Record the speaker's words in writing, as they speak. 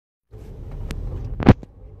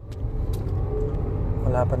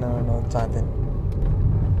Wala pa nanonood sa atin.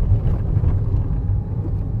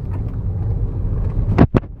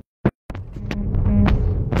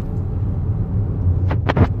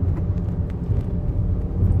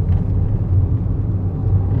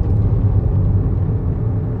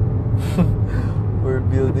 We're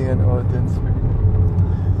building an audience.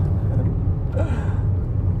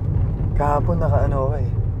 Kahapon naka-ano ako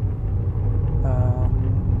eh.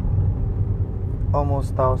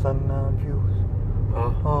 Almost 1,000 na views.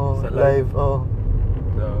 Oh, live. Oh,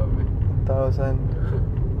 Dami. 1,000.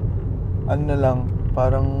 Ano na lang,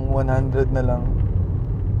 parang 100 na lang.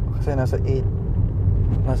 Kasi nasa 8.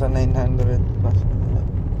 Nasa 900 plus.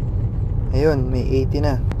 Ayun, may 80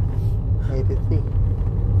 na. 83.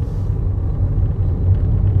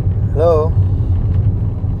 Hello.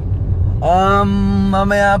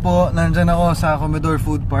 Mamaya po, nandyan ako sa Commodore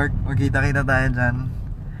Food Park. Magkita-kita tayo dyan.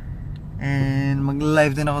 And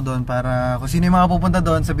mag-live din ako doon para kung sino yung mga pupunta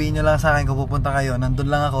doon, sabihin nyo lang sa akin kung pupunta kayo. Nandun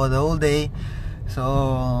lang ako the whole day. So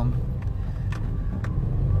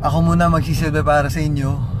ako muna magsisilbi para sa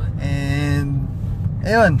inyo. And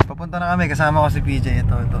ayun, papunta na kami. Kasama ko si PJ.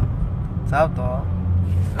 Ito Sup to?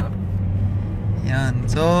 Yan.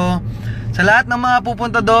 So sa lahat ng mga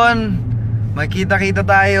pupunta doon, magkita-kita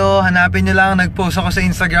tayo. Hanapin nyo lang. Nag-post ako sa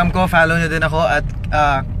Instagram ko. Follow nyo din ako at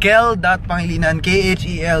kel.pangilinan,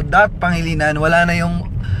 KHEL.pangilinan. Wala na yung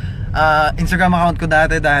Instagram account ko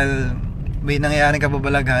dati dahil may nangyayaring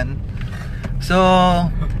kababalaghan. So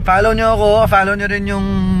follow nyo ako. Follow nyo rin yung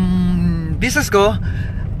business ko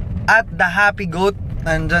at The Happy Goat.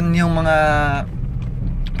 Nandyan yung mga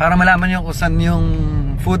para malaman nyo kung saan yung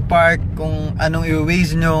food park, kung anong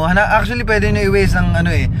i-waze nyo. Actually pwede nyo i-waze ng ano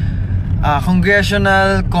eh,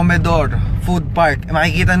 Congressional Commodore Food Park.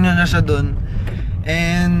 Makikita nyo na siya dun.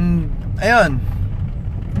 And ayun,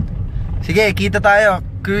 sige, kita tayo.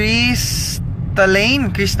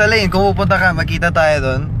 Crystalline. Kung pupunta ka, makita tayo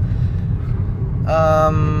dun.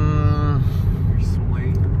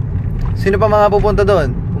 Sino pa mga pupunta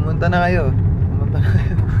dun? Pumunta na kayo.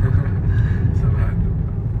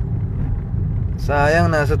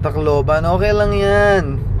 Sayang, nasa Tacloban. Okay lang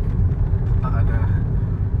yan.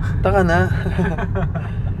 Taka na.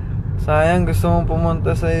 Sayang, gusto mong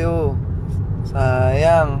pumunta sa'yo.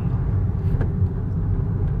 Sayang.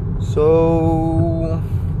 So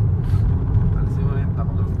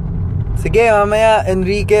sige, mamaya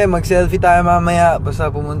Enrique, mag-selfie tayo mamaya.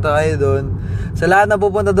 Basta pumunta kayo doon. Sa lahat na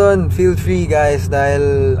pupunta doon, feel free guys.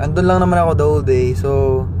 Dahil andun lang naman ako the whole day.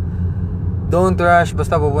 So don't rush,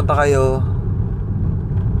 basta pupunta kayo.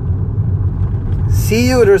 See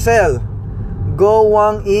you, Rosel. Go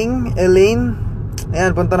Wang Ing, Elaine.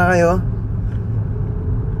 Ayan, punta na kayo.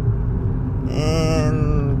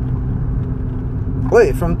 And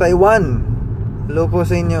uy, from Taiwan. Hello po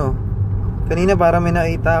sa inyo. Kanina para may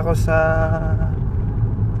nakita ako sa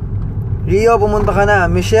Rio, pumunta ka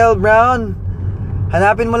na. Michelle Brown,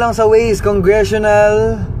 hanapin mo lang sa Waze,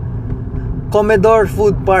 Congressional Commodore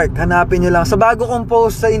Food Park. Hanapin nyo lang. Sa bago kong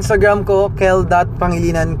post sa Instagram ko,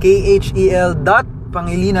 kel.pangilinan,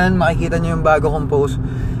 KHEL.pangilinan, makikita nyo yung bago kong post.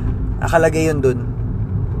 Nakalagay yun dun.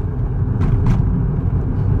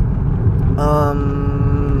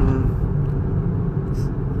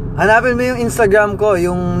 Hanapin mo yung Instagram ko,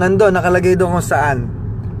 yung nandun, nakalagay doon kung saan.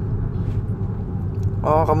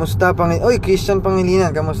 Oh, kamusta Oy, Christian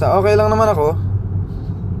Pangilinan, kamusta? Okay lang naman ako.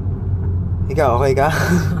 Ikaw, okay ka?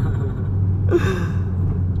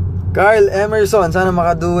 Carl Emerson, sana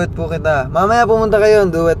makaduet po kita. Mamaya pumunta kayo,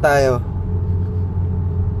 duet tayo.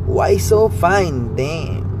 Why so fine?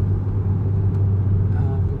 Damn.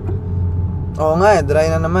 Oo nga, dry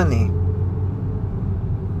na naman eh.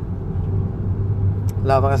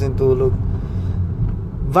 Wala pa kasing tulog.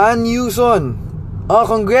 Van Yuson, oh,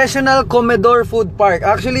 Congressional Commodore Food Park.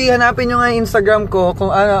 Actually, hanapin nyo nga yung Instagram ko, kung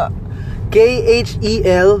ano,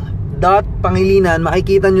 KHEL.pangilinan.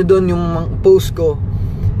 Makikita nyo doon yung post ko.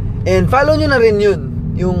 And follow nyo na rin yun,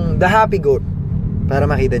 yung The Happy Goat, para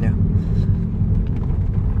makita nyo.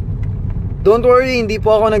 Don't worry, hindi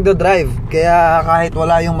po ako nagda-drive. Kaya kahit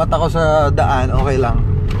wala yung mata ko sa daan, okay lang.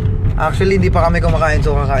 Actually, hindi pa kami kumakain,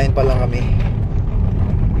 so kakain pa lang kami.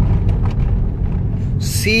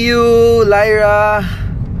 See you, Lyra.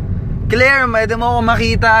 Claire, pwede mo ako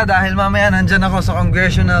makita dahil mamaya nandyan ako sa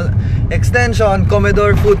Congressional Extension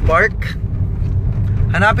Commodore Food Park.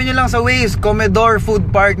 Hanapin nyo lang sa Waze, Commodore Food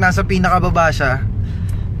Park. Nasa pinakababa siya.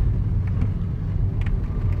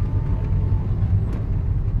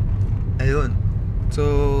 Ayun. So,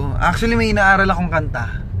 actually may inaaral akong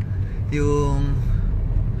kanta. Yung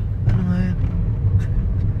ano nga yun?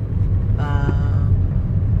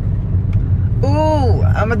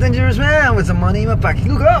 I'm a dangerous man with some money in my pocket.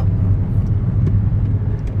 Look up!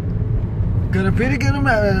 Gonna pretty good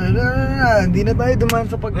man. Hindi na tayo dumaan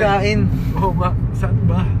sa pagkain. Oo ba? Saan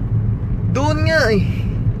ba? Doon nga eh.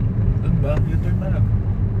 Saan ba? U-turn na lang.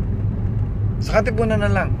 Sa Katipunan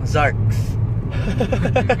na lang. Zarks.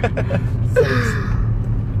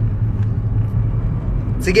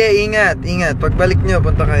 Sige, ingat, ingat. Pagbalik nyo,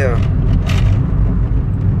 punta kayo.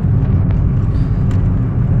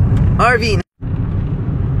 Arvin,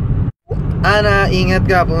 Ana, ingat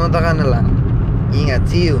ka. Pumunta ka na lang. Ingat,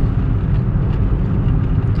 see you.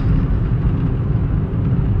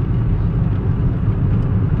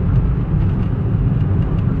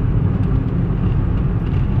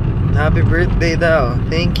 Happy birthday daw.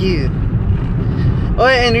 Thank you.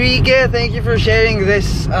 Oy, Enrique, thank you for sharing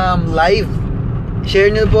this live. Share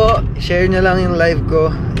nyo po. Share nyo lang yung live ko.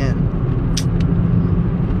 Ayan.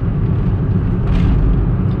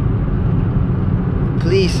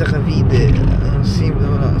 Please, sa Cavite. Ang simple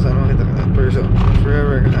mo lang. Saan makita ka? Person.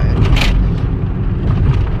 Forever kakain.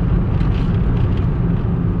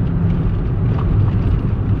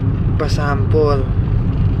 Pasample.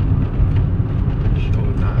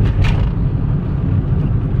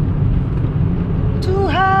 Too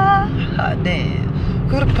high, hot damn.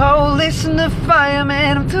 Could the police and the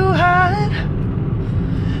fireman, I'm too hot.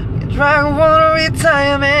 Dragon wanna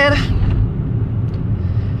retire, man.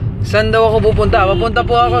 Saan daw ako pupunta? Papunta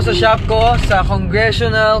po ako sa shop ko sa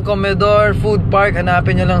Congressional Comedor Food Park.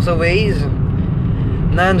 Hanapin nyo lang sa Waze.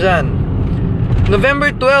 Nandyan.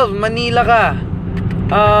 November 12, Manila ka.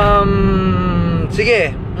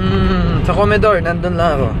 Sige. Sa Comedor, nandun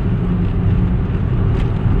lang ako.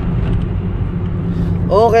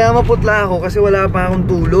 Oo, kaya maputla ako kasi wala pa akong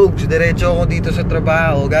tulog. Diretso ako dito sa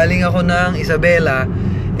trabaho. Galing ako ng Isabela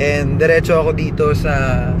and diretso ako dito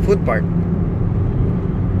sa food park.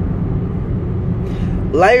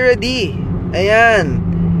 Lyra D, ayan.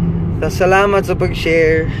 Salamat sa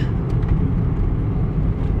pag-share.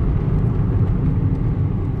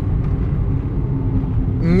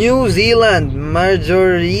 New Zealand,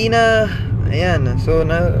 Marjorina. Ayan, so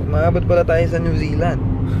maabot pala tayo sa New Zealand.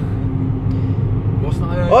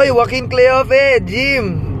 Oy, Joaquin Cleofe,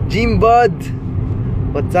 Jim Bud.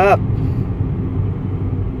 What's up?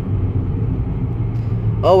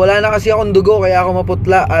 Oh, wala na kasi akong dugo kaya ako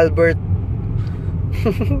maputla, Albert.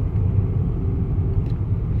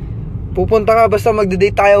 Pupunta ka basta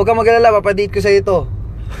magde-date tayo. Huwag ka mag-alala, papadate ko sa ito.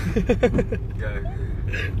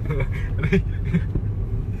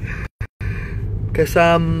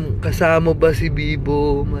 Kasama ba si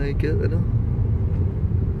Bibo, Michael? Ano?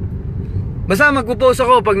 Basta magpo-post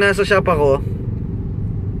ako pag nasa shop ako.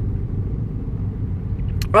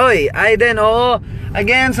 Oy, Aiden, oo.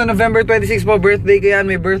 Again, sa November 26 po, birthday ko yan.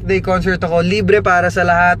 May birthday concert ako. Libre para sa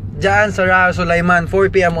lahat. Diyan sa Raha Sulaiman,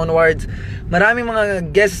 4 PM onwards. Maraming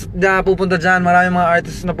mga guests na pupunta dyan. Maraming mga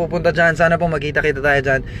artists na pupunta dyan. Sana po magkita-kita tayo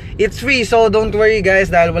dyan. It's free, so don't worry guys.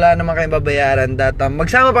 Dahil wala naman kayong babayaran.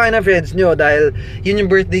 Magsama pa kayo ng friends nyo. Dahil yun yung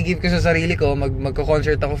birthday gift ko sa sarili ko.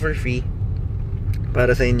 Magko-concert ako for free.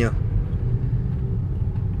 Para sa inyo.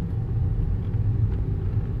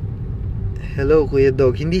 Hello, Kuya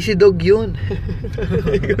Dog. Hindi si Dog yun.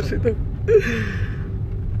 Ikaw si Dog.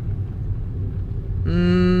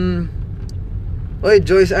 Oy,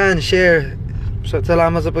 Joyce Ann, share.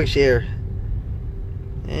 Salamat sa pag-share.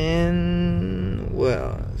 And,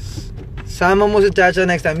 well, sama mo si Chacha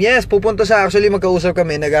next time. Yes, pupunta siya. Actually, magkausap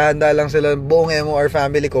kami. Naghahanda lang sila. Buong MOR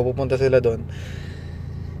family ko. Pupunta sila doon.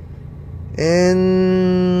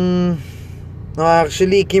 And, no,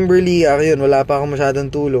 actually, Kimberly, yun, wala pa akong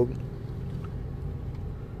masyadong tulog.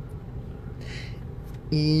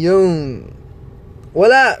 Yung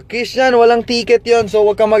wala, Christian, walang ticket yon. So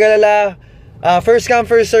wag kang mag-alala. First come,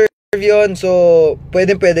 first serve yon. So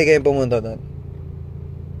pwede kayong pumunta doon.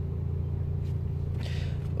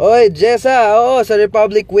 Oy, Jessa, oo, sa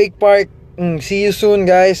Republic Wake Park. See you soon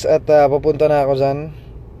guys. At papunta na ako dyan.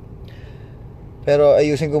 Pero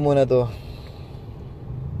ayusin ko muna to.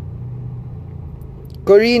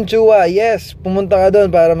 Corinne Chua, yes, pumunta ka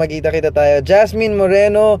doon para magkita-kita tayo. Jasmine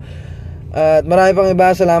Moreno, at marami pang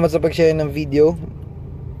iba. Salamat sa pag-share ng video.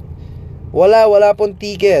 Wala pong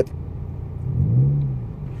ticket.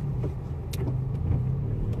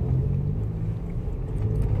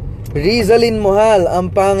 Rizalyn Mohal, ang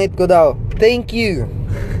pangit ko daw. Thank you.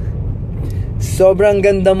 Sobrang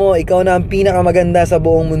ganda mo. Ikaw na ang pinakamaganda sa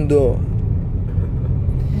buong mundo.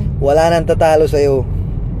 Wala nang tatalo sa'yo.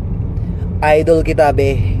 Idol kita,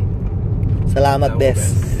 be. Salamat,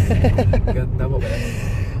 bes. Ganda mo, bes.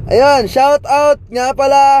 Ayun, shout out nga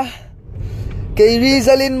pala kay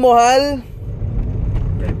Rizalyn Mohal.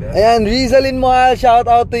 Ayan, Rizalin Mohal,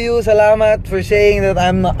 shout out to you. Salamat for saying that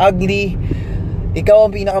I'm not ugly.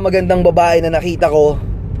 Ikaw ang pinakamagandang babae na nakita ko.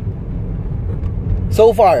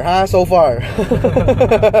 So far, ha? So far.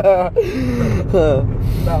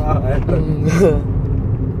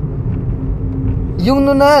 Yung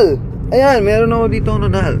nunal. Ayan, meron ako dito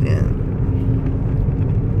nunal. Ayan.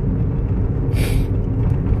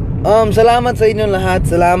 Salamat sa inyong lahat.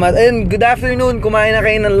 Salamat. And good afternoon. Kumain na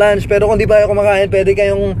kayo ng lunch. Pero kung di pa kayo kumakain, pwede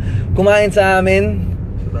kayong kumain sa amin.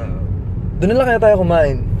 Doon na lang kaya tayo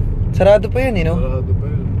kumain. Sarado pa yun, no? Sarado pa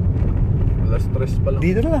yun. Alas 3 pa lang.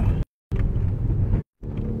 Dito na lang.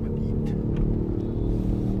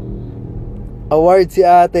 Award si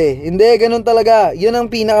ate. Hindi, ganun talaga. Yun ang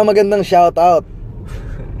pinakamagandang shoutout.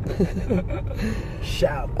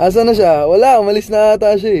 Shout. Asa na siya? Wala, umalis na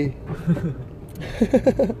ata siya eh.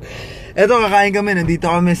 Eto, kakain kami. Nandito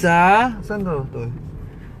kami sa... Saan to?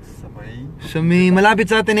 Sa may malapit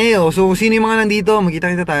sa Ateneo. So, sino yung mga nandito?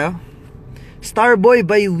 Magkita-kita tayo. Starboy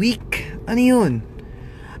by Week. Ano yun?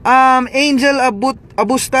 Angel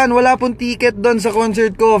Abustan. Wala pong ticket doon sa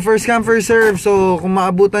concert ko. First come, first serve. So, kung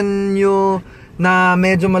maabutan nyo na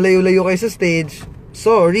medyo malayo-layo kayo sa stage,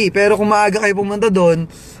 sorry. Pero kung maaga kayo pumunta doon,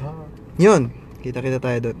 yun. Kita-kita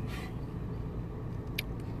tayo doon.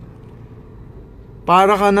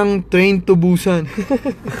 Para ka ng train to Busan.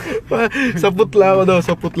 Sa putla ako daw,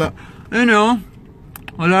 sa putla. Ayun o.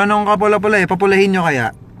 Wala nang kapula-pula eh. Papulahin nyo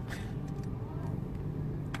kaya.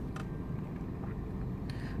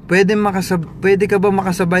 Pwede ka ba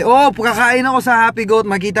makasabay? Oh, kakain ako sa Happy Goat.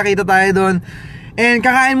 Makita-kita tayo doon. And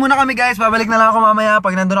kakain muna kami guys. Babalik na lang ako mamaya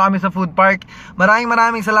pag nandun na kami sa food park.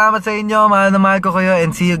 Maraming salamat sa inyo. Mahal na mahal ko kayo.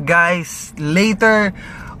 And see you guys later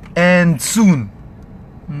and soon.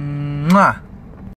 Mwah!